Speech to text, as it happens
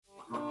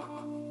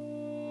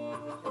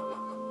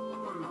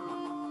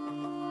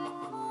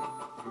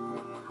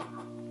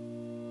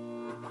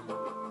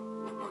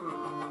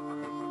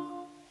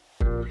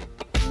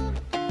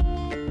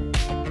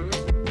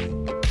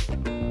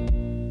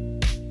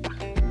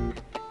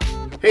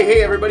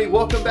Hey, everybody,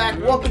 welcome back.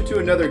 Welcome to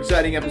another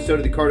exciting episode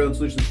of the Cardone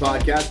Solutions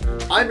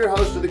Podcast. I'm your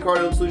host of the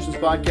Cardone Solutions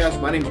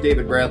Podcast. My name is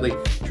David Bradley,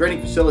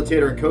 training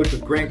facilitator and coach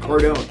with Grant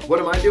Cardone. What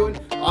am I doing?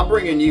 I'm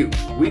bringing you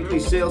weekly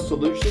sales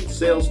solutions,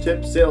 sales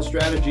tips, sales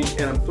strategies,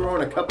 and I'm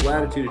throwing a couple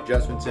attitude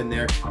adjustments in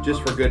there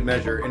just for good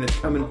measure, and it's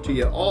coming to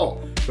you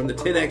all from the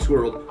 10X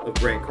world of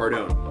Grant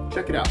Cardone.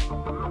 Check it out.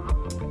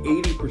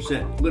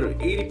 80%, literally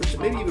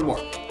 80%, maybe even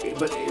more,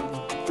 but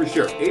for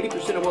sure,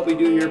 80% of what we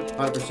do here,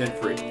 100%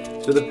 free.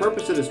 So the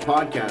purpose of this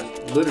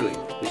podcast, literally,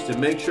 is to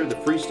make sure the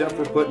free stuff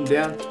we're putting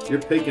down,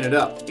 you're picking it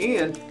up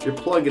and you're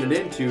plugging it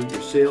into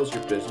your sales,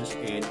 your business,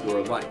 and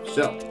your life.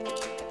 So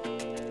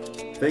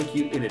thank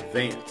you in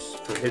advance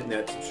for hitting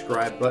that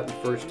subscribe button,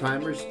 first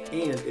timers.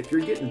 And if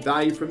you're getting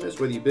value from this,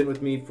 whether you've been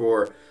with me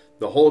for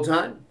the whole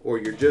time or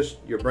you're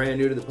brand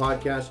new to the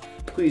podcast,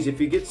 please, if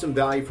you get some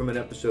value from an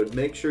episode,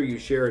 make sure you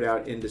share it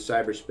out into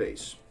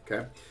cyberspace,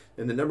 okay?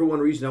 And the number one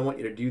reason I want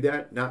you to do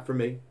that, not for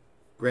me,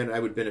 granted, I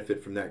would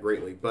benefit from that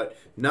greatly, but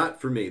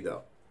not for me,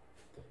 though.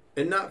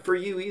 And not for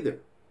you either.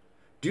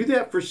 Do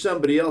that for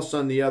somebody else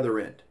on the other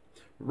end.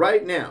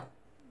 Right now,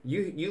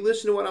 you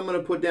listen to what I'm going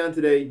to put down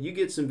today, you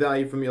get some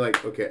value from me,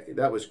 like, okay,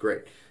 that was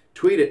great.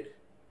 Tweet it,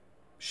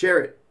 share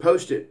it,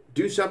 post it,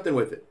 do something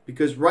with it.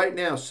 Because right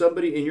now,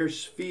 somebody in your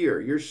sphere,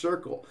 your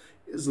circle,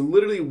 is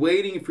literally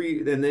waiting for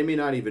you, and they may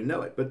not even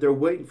know it, but they're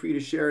waiting for you to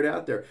share it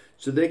out there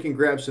so they can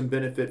grab some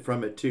benefit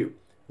from it too.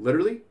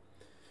 Literally,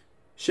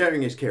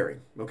 sharing is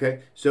caring,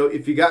 okay? So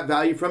if you got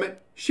value from it,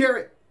 share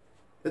it.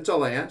 That's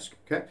all I ask,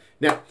 okay?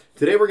 Now,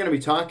 today we're going to be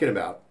talking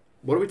about,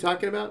 what are we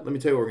talking about? Let me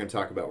tell you what we're going to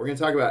talk about. We're going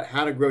to talk about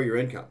how to grow your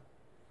income.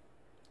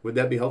 Would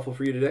that be helpful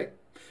for you today?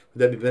 Would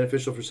that be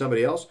beneficial for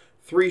somebody else?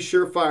 3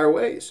 surefire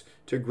ways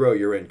to grow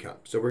your income.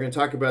 So we're going to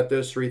talk about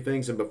those 3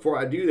 things. And before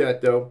I do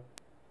that, though,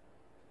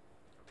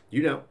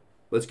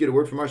 let's get a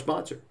word from our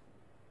sponsor.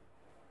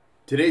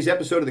 Today's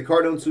episode of the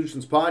Cardone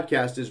Solutions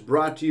Podcast is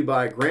brought to you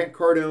by Grant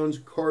Cardone's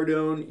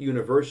Cardone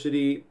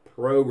University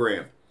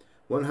program.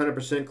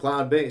 100%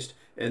 cloud-based.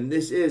 And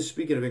this is,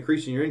 speaking of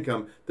increasing your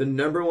income, the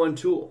number one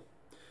tool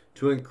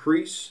to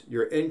increase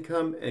your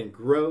income and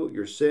grow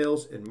your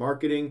sales and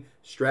marketing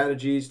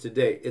strategies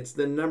today. It's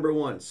the number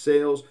one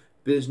sales,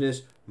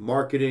 business,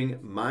 marketing,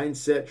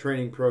 mindset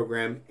training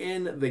program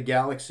in the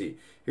galaxy.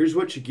 Here's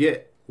what you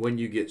get when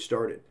you get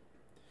started.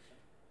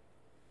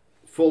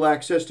 Full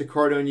access to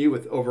Cardone U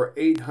with over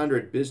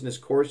 800 business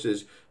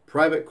courses,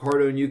 private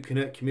Cardone U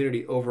Connect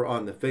community over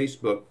on the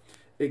Facebook,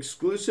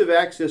 exclusive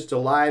access to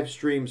live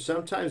streams,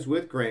 sometimes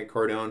with Grant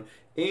Cardone,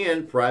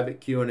 and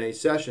private Q&A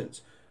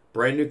sessions.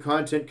 Brand new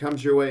content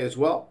comes your way as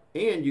well,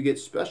 and you get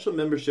special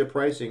membership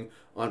pricing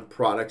on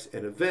products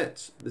and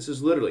events. This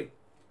is literally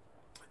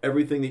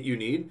everything that you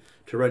need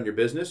to run your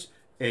business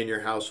and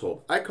your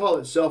household. I call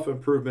it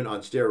self-improvement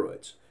on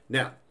steroids.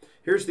 Now,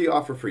 here's the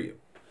offer for you.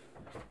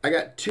 I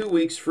got 2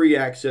 weeks free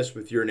access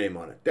with your name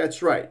on it.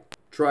 That's right.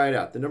 Try it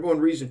out. The number one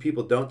reason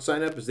people don't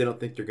sign up is they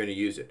don't think they're going to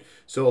use it.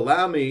 So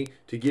allow me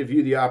to give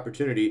you the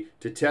opportunity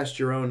to test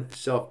your own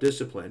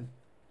self-discipline.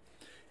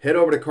 Head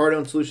over to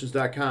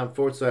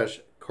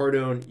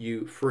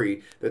cardonesolutions.com/CardoneU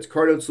free. That's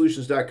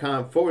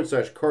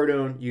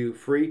cardonesolutions.com/CardoneU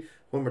free.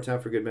 One more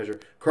time for good measure.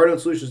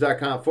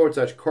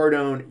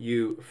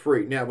 cardonesolutions.com/CardoneU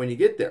free. Now, when you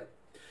get there,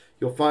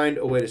 you'll find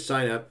a way to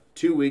sign up.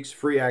 2 weeks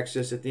free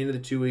access at the end of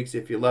the 2 weeks.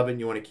 If you love it and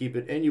you want to keep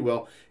it, and you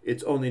will,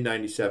 it's only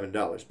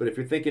 $97. But if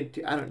you're thinking,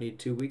 I don't need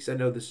 2 weeks, I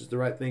know this is the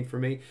right thing for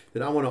me,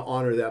 then I want to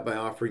honor that by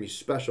offering you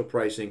special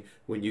pricing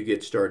when you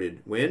get started.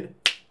 When?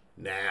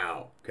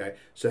 Now. Okay?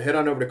 So head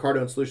on over to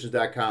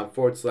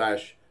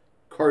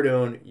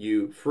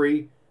cardonesolutions.com/CardoneU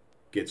free.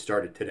 Get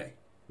started today.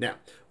 Now,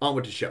 on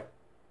with the show.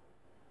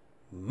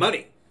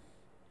 Money.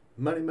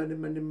 Money, money,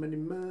 money, money,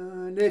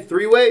 money.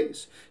 3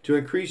 ways to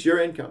increase your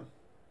income.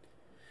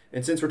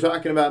 And since we're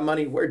talking about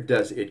money, where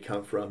does it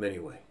come from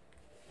anyway?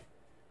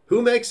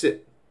 Who makes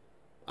it?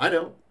 I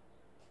know.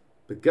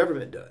 The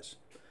government does.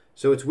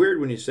 So it's weird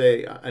when you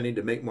say, I need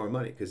to make more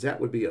money, because that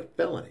would be a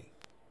felony.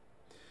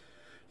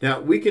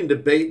 Now, we can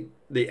debate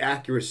the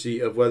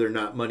accuracy of whether or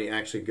not money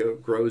actually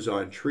grows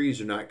on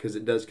trees or not, because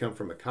it does come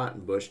from a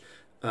cotton bush.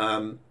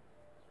 One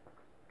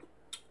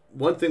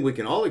thing we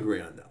can all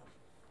agree on, though,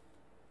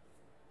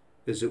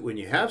 is that when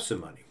you have some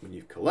money, when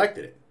you've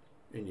collected it,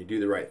 and you do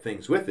the right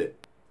things with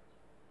it,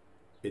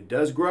 it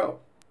does grow.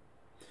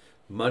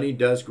 Money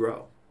does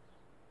grow.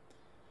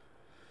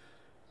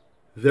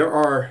 There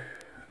are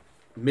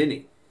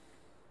many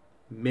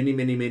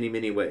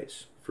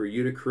ways for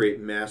you to create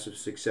massive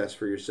success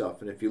for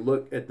yourself. And if you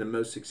look at the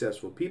most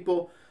successful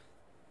people,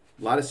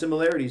 a lot of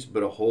similarities,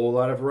 but a whole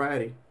lot of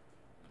variety.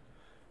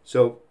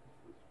 So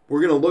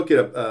we're going to look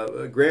at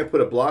Grant put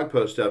a blog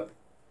post up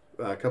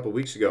a couple of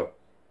weeks ago,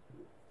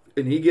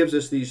 and he gives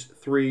us these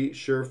 3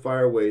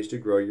 surefire ways to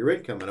grow your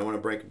income, and I want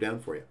to break them down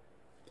for you.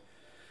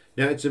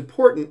 Now, it's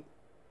important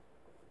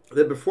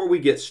that before we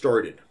get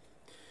started,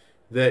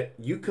 that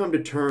you come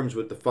to terms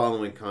with the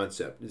following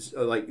concept.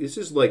 Well, let me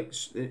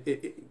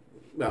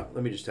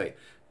just tell you.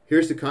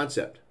 Here's the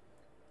concept.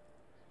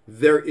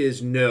 There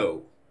is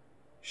no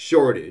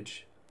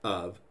shortage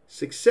of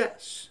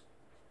success.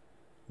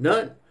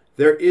 None.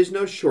 There is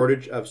no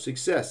shortage of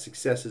success.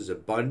 Success is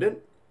abundant.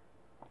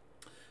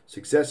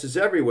 Success is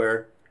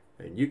everywhere,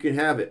 and you can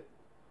have it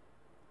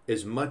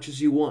as much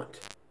as you want.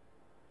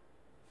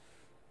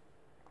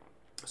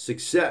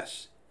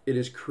 Success, it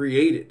is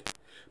created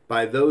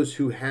by those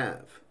who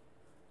have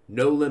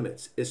no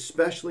limits,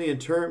 especially in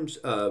terms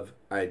of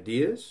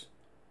ideas,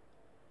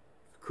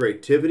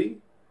 creativity,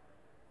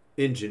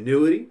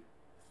 ingenuity,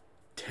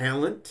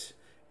 talent,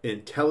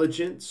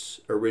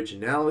 intelligence,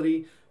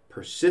 originality,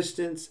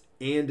 persistence,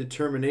 and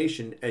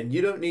determination. And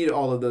you don't need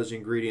all of those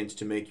ingredients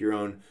to make your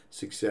own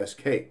success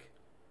cake.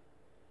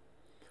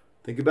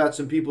 Think about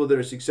some people that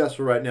are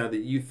successful right now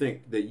that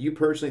you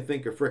personally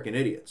think are freaking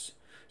idiots.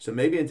 So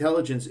maybe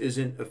intelligence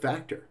isn't a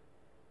factor.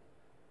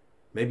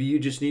 Maybe you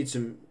just need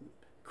some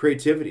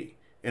creativity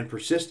and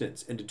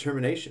persistence and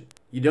determination.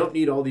 You don't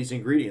need all these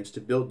ingredients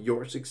to build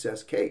your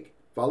success cake.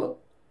 Follow?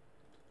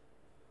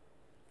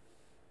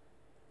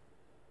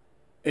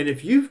 And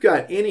if you've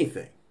got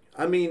anything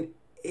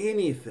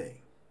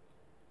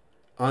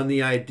on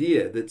the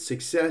idea that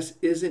success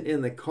isn't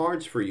in the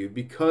cards for you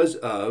because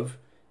of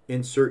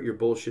insert your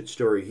bullshit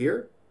story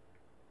here,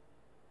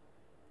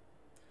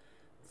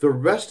 the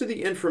rest of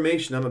the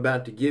information I'm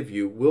about to give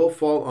you will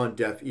fall on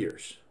deaf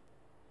ears.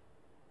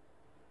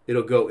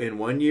 It'll go in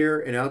one ear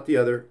and out the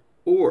other,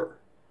 or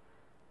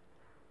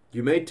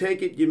you may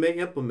take it, you may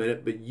implement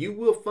it, but you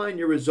will find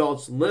your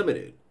results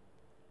limited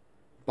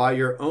by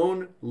your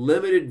own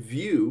limited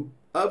view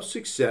of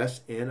success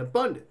and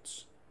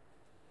abundance.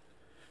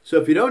 So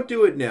if you don't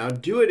do it now,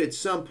 do it at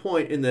some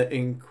point in the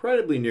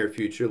incredibly near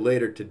future,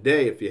 later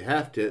today if you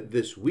have to,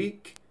 this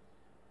week.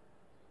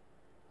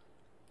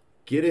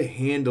 Get a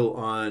handle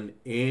on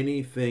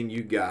anything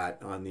you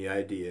got on the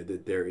idea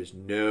that there is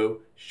no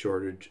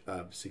shortage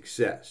of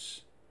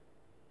success.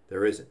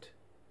 There isn't.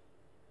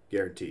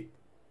 Guaranteed.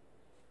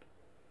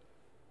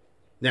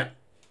 Now,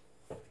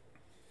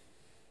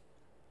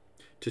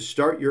 to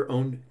start your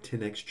own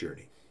 10X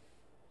journey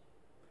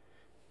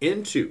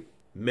into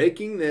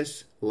making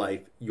this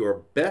life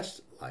your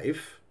best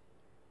life,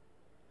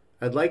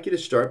 I'd like you to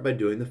start by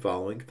doing the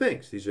following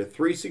things. These are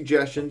 3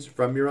 suggestions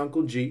from your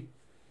Uncle G,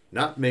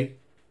 not me,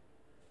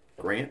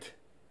 Grant,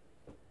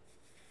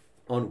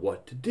 on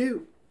what to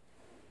do.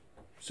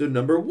 So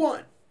number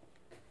 1,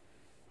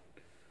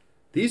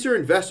 these are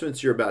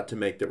investments you're about to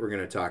make that we're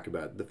going to talk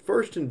about. The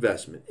first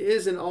investment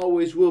is and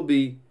always will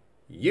be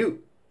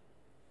you.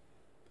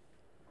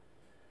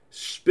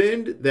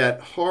 Spend that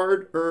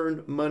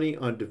hard-earned money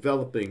on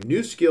developing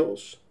new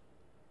skills,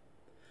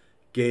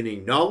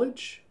 gaining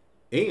knowledge,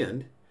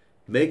 and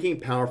making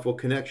powerful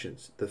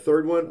connections. The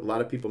third one, a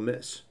lot of people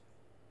miss.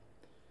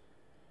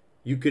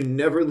 You can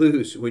never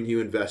lose when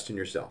you invest in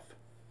yourself.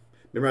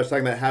 Remember I was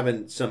talking about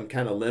having some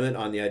kind of limit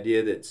on the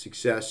idea that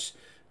success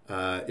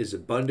is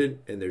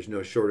abundant and there's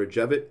no shortage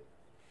of it?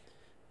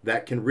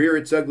 That can rear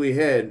its ugly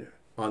head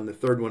on the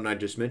third one I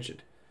just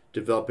mentioned.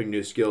 Developing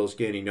new skills,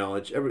 gaining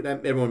knowledge.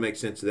 Everyone makes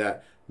sense of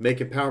that.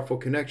 Making powerful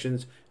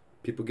connections,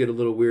 people get a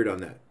little weird on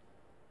that.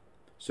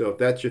 So if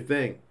that's your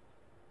thing,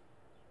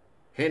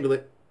 handle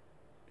it.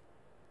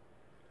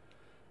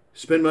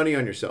 Spend money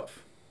on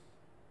yourself.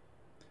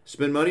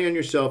 Spend money on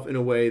yourself in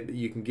a way that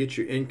you can get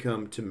your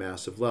income to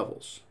massive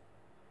levels.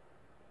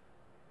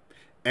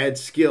 Add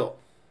skill,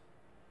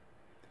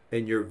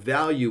 and your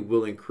value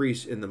will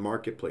increase in the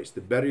marketplace.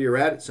 The better you're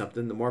at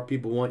something, the more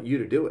people want you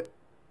to do it.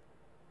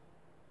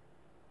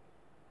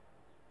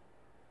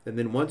 And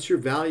then once your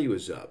value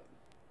is up,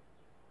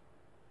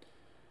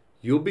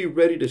 you'll be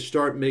ready to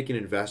start making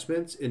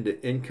investments into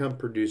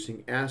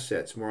income-producing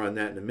assets. More on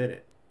that in a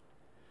minute.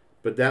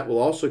 But that will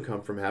also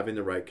come from having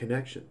the right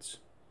connections.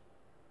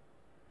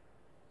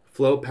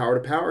 Flow power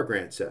to power,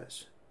 Grant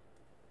says.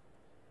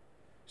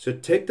 So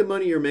take the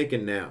money you're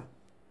making now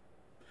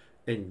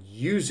and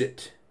use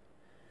it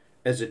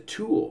as a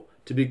tool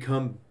to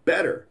become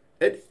better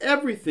at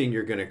everything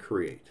you're going to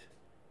create.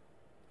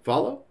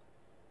 Follow?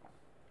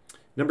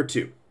 Number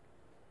 2,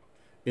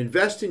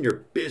 invest in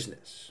your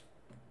business.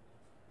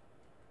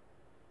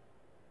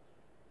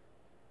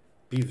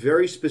 Be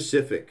very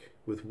specific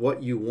with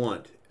what you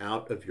want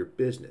out of your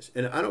business.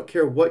 And I don't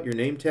care what your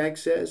name tag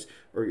says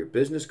or your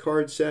business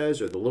card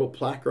says or the little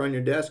placard on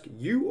your desk.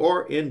 You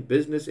are in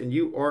business and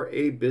you are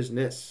a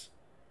business.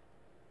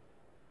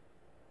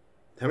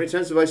 How many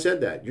times have I said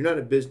that?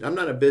 I'm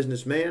not a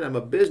businessman, I'm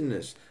a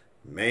business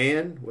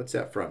man. What's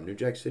that from? New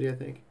Jack City, I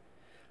think.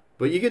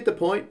 But you get the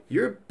point.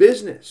 You're a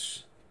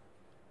business.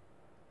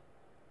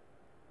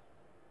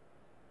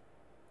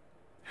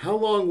 How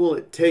long will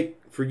it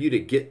take for you to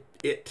get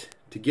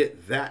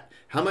that?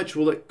 How much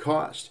will it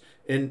cost?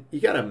 And you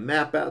got to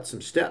map out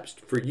some steps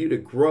for you to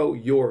grow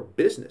your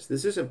business.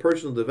 This isn't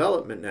personal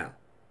development now.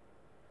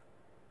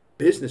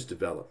 Business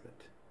development.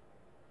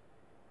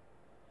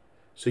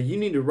 So you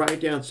need to write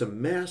down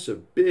some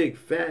massive, big,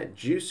 fat,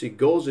 juicy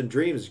goals and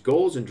dreams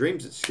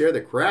that scare the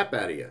crap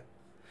out of you,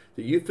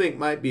 that you think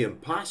might be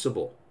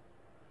impossible.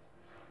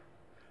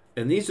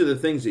 And these are the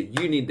things that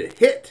you need to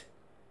hit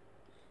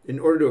in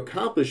order to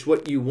accomplish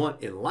what you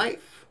want in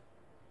life.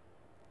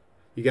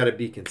 You got to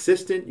be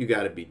consistent. You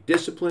got to be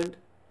disciplined.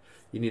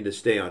 You need to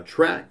stay on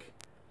track.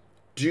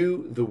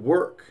 Do the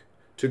work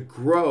to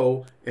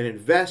grow and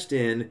invest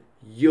in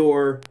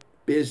your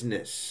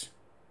business.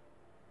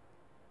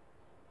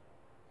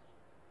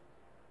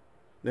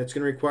 That's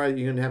going to require that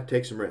you're going to have to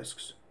take some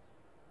risks.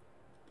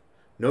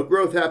 No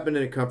growth happened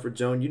in a comfort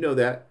zone. You know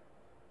that.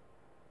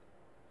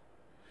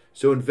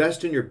 So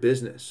invest in your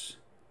business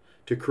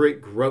to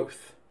create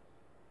growth.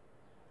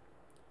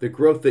 The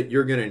growth that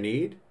you're going to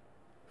need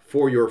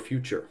for your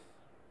future,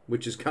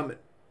 which is coming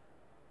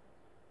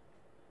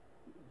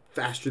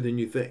faster than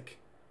you think.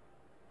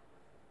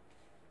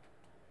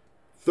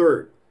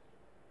 Third,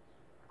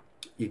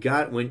 you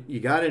got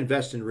to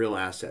invest in real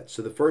assets.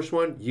 So the first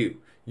one,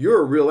 you're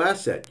a real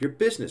asset. Your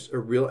business, a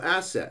real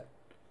asset.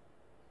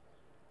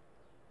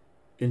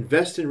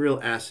 Invest in real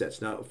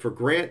assets. Now, for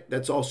Grant,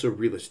 that's also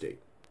real estate,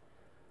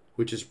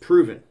 which is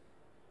proven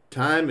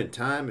time and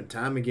time and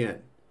time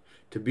again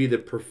to be the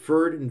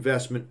preferred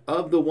investment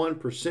of the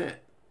 1%.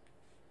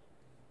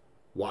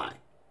 Why?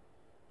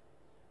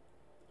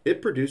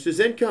 It produces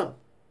income.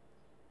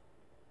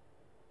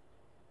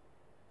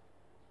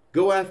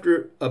 Go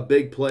after a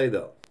big play,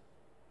 though.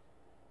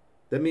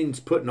 That means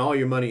putting all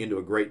your money into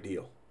a great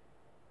deal.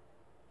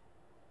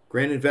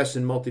 Grant invests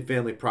in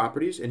multifamily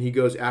properties, and he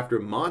goes after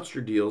monster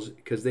deals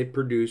because they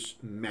produce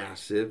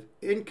massive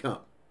income.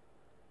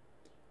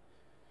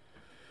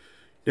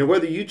 Now,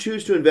 whether you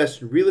choose to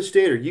invest in real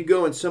estate or you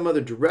go in some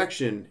other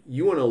direction,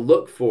 you want to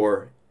look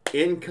for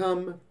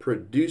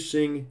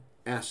income-producing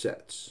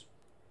assets.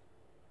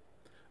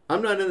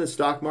 I'm not in the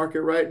stock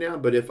market right now,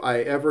 but if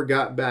I ever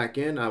got back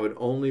in, I would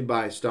only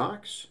buy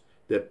stocks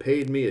that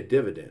paid me a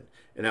dividend.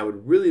 And I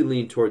would really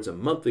lean towards a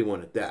monthly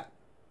one at that.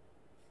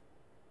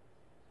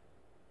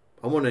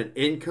 I want an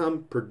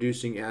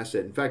income-producing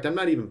asset. In fact, I'm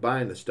not even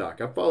buying the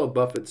stock. I follow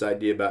Buffett's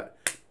idea about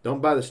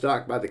don't buy the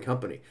stock, buy the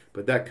company.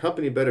 But that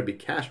company better be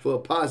cash flow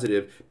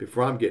positive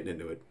before I'm getting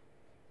into it.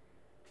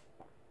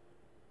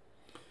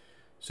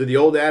 So the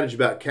old adage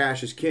about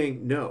cash is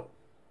king, no.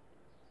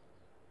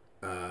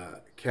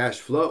 Cash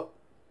flow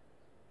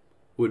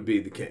would be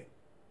the king.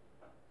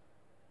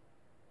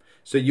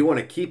 So you want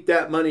to keep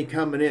that money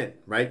coming in,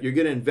 right? You're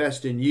going to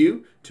invest in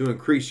you to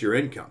increase your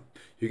income.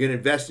 You're going to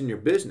invest in your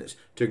business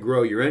to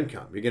grow your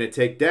income. You're going to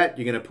take that,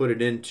 you're going to put it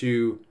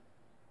into,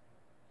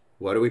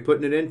 what are we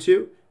putting it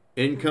into?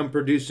 Income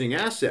producing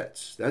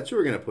assets. That's what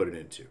we're going to put it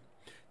into.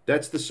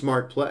 That's the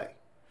smart play.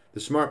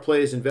 The smart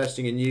play is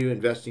investing in you,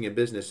 investing in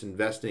business,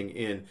 investing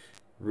in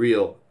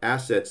real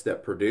assets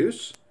that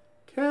produce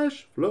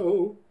cash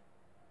flow.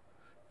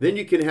 Then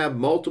you can have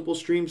multiple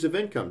streams of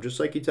income, just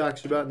like he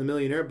talks about in the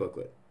Millionaire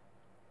Booklet.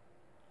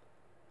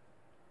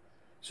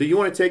 So you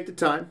want to take the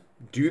time,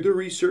 do the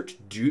research,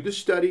 do the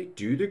study,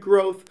 do the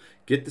growth,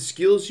 get the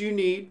skills you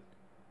need,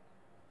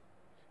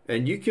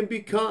 and you can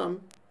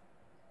become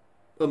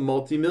a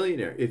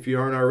multimillionaire if you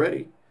aren't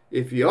already.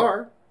 If you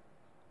are,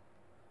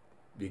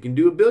 you can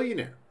do a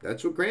billionaire.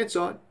 That's what Grant's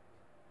on.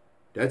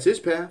 That's his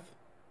path.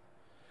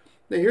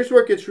 Now here's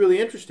where it gets really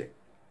interesting.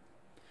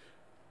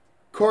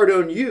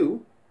 Cardone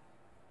U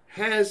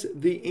has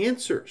the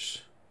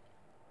answers.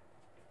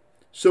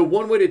 So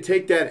one way to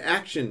take that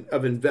action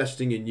of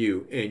investing in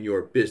you and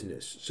your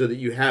business so that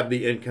you have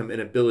the income and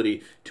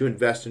ability to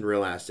invest in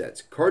real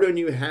assets. Cardone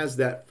U has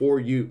that for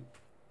you.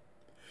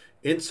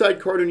 Inside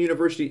Cardone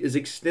University is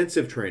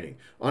extensive training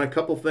on a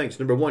couple things.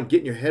 Number one,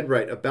 getting your head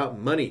right about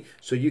money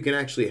so you can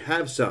actually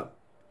have some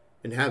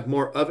and have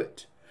more of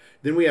it.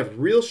 Then we have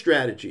real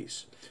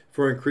strategies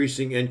for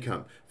increasing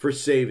income, for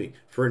saving,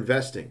 for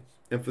investing.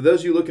 And for those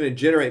of you looking to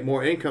generate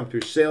more income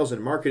through sales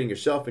and marketing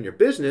yourself and your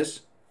business,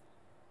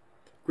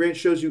 Grant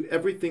shows you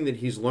everything that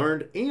he's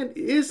learned and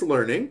is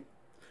learning.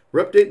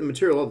 We're updating the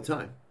material all the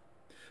time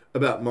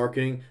about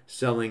marketing,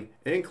 selling,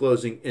 and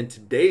closing in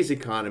today's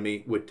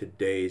economy with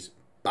today's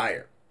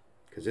buyer,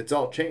 because it's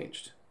all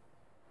changed.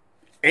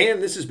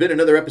 And this has been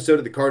another episode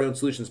of the Cardone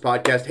Solutions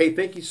Podcast. Hey,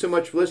 thank you so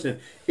much for listening.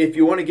 If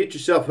you want to get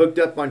yourself hooked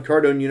up on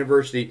Cardone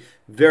University,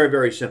 very,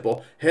 very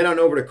simple. Head on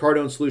over to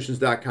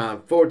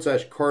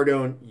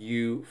cardonesolutions.com/Cardone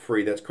U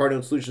free. That's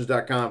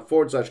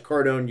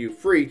cardonesolutions.com/Cardone U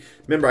free.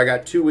 Remember, I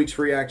got 2 weeks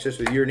free access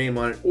with your name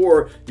on it,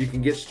 or you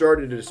can get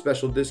started at a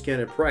special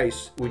discounted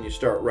price when you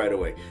start right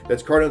away.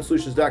 That's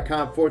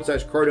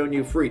cardonesolutions.com/Cardone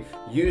U free.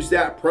 Use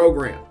that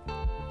program.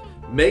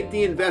 Make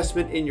the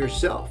investment in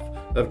yourself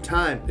of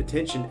time,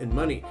 attention, and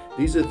money.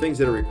 These are the things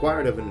that are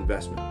required of an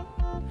investment.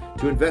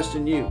 To invest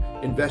in you,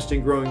 invest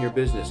in growing your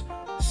business,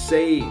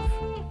 save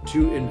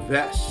to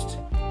invest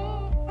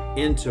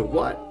into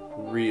what?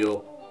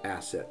 Real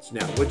assets.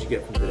 Now, what'd you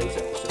get from today's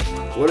episode?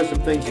 What are some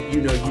things that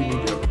you know you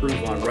need to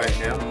improve on right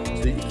now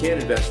so that you can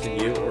invest in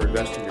you or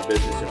invest in your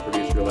business and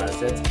produce real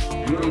assets?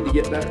 You need to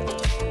get better.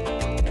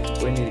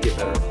 We need to get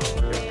better.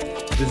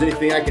 If there's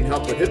anything I can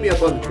help with, hit me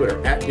up on the Twitter,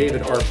 at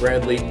David R.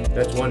 Bradley.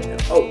 That's one.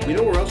 Oh, you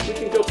know where else we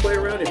can go play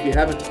around? If you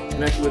haven't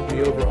connected with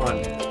me over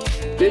on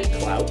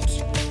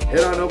BitClout,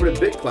 head on over to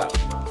BitClout.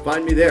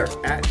 find me there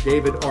at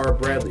David R.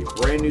 Bradley.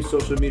 Brand new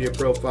social media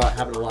profile,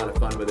 having a lot of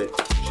fun with it.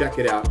 Check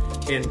it out.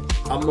 And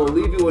I'm going to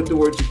leave you with the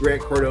words of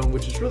Grant Cardone,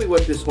 which is really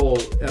what this whole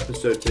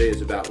episode today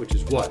is about, which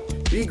is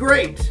what? Be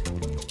great,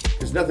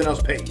 because nothing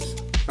else pays.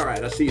 All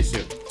right, I'll see you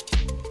soon.